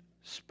direction,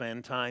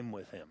 spend time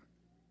with him.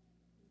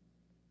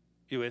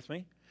 You with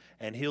me?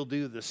 And he'll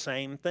do the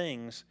same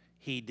things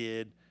he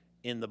did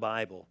in the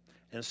Bible.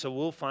 And so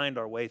we'll find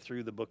our way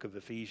through the book of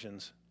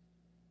Ephesians.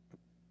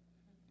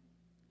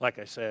 Like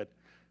I said,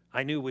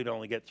 I knew we'd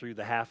only get through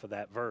the half of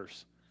that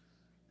verse.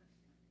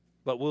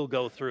 But we'll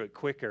go through it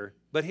quicker.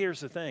 But here's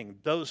the thing.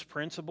 Those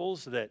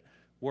principles that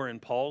were in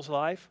Paul's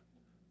life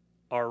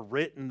are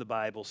written, the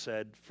Bible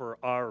said, for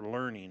our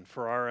learning,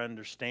 for our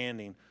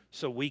understanding,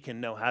 so we can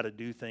know how to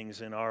do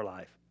things in our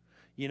life.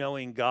 You know,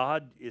 in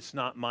God, it's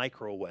not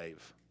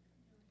microwave.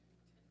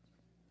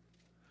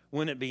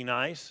 Wouldn't it be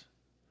nice?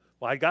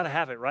 Well, I got to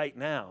have it right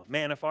now.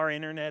 Man, if our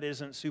internet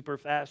isn't super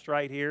fast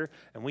right here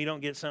and we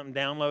don't get something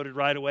downloaded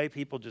right away,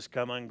 people just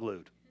come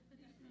unglued.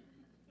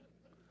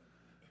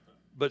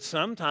 But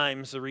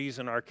sometimes the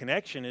reason our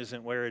connection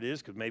isn't where it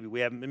is because maybe we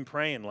haven't been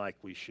praying like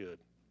we should.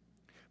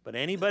 But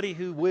anybody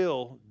who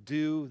will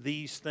do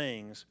these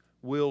things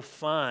will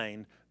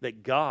find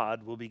that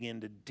God will begin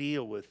to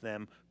deal with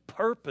them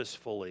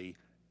purposefully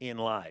in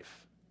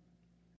life.